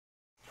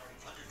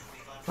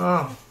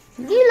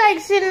You like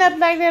sitting up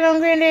like that on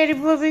Granddaddy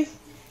Booby?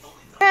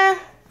 Huh?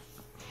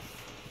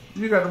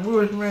 You got the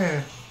bush,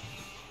 man.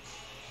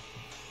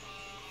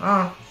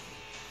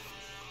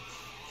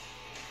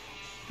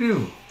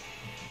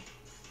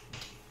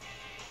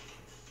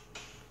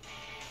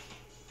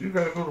 You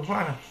gotta go to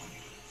potty.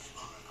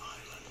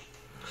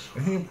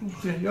 And he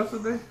pooped here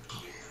yesterday?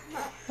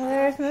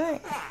 Last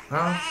night.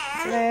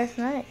 Huh? Last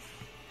night.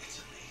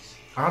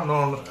 I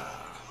know.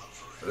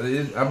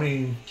 I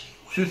mean,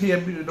 should he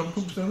have been them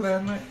poops since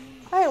last night?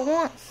 Like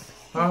once.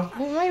 Huh?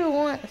 Maybe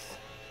once.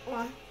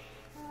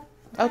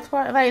 Oh,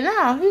 twice. Like,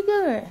 no, he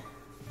good.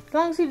 As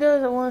long as he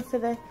does it once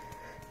today.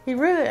 He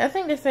really, I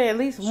think they say at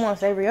least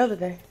once every other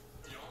day.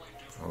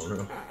 Oh,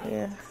 really?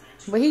 Yeah.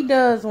 But he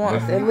does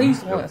once, at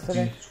least once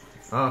today.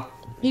 Huh?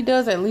 He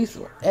does at least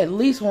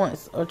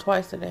once or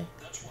twice a day.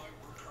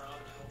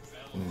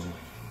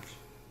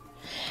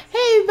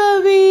 Hey,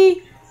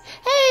 Bubby.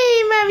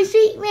 Hey, Mommy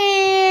Sheep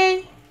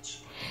Man.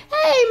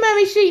 Hey,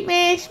 Mommy Sheep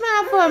Man.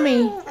 Smile for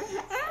me.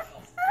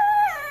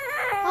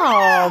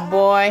 Oh,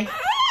 boy.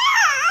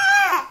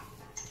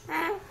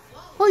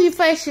 Who you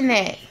fussing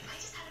at?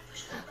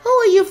 Who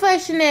are you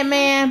fussing at,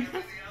 man? Who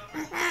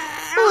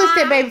is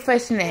that baby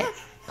fussing at?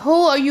 Who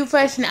are you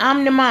fussing at?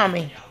 I'm the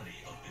mommy.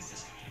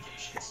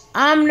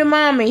 I'm the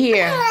mommy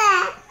here.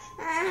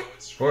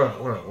 What,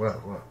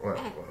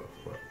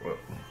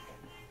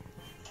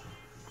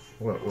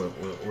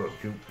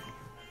 cute?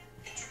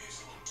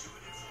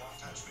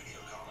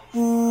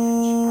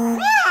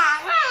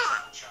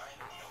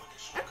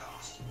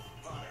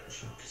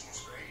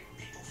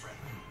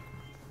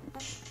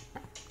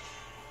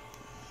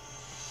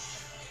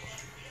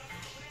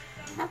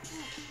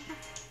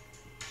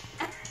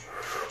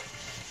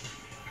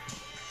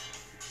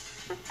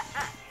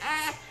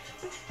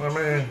 My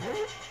man.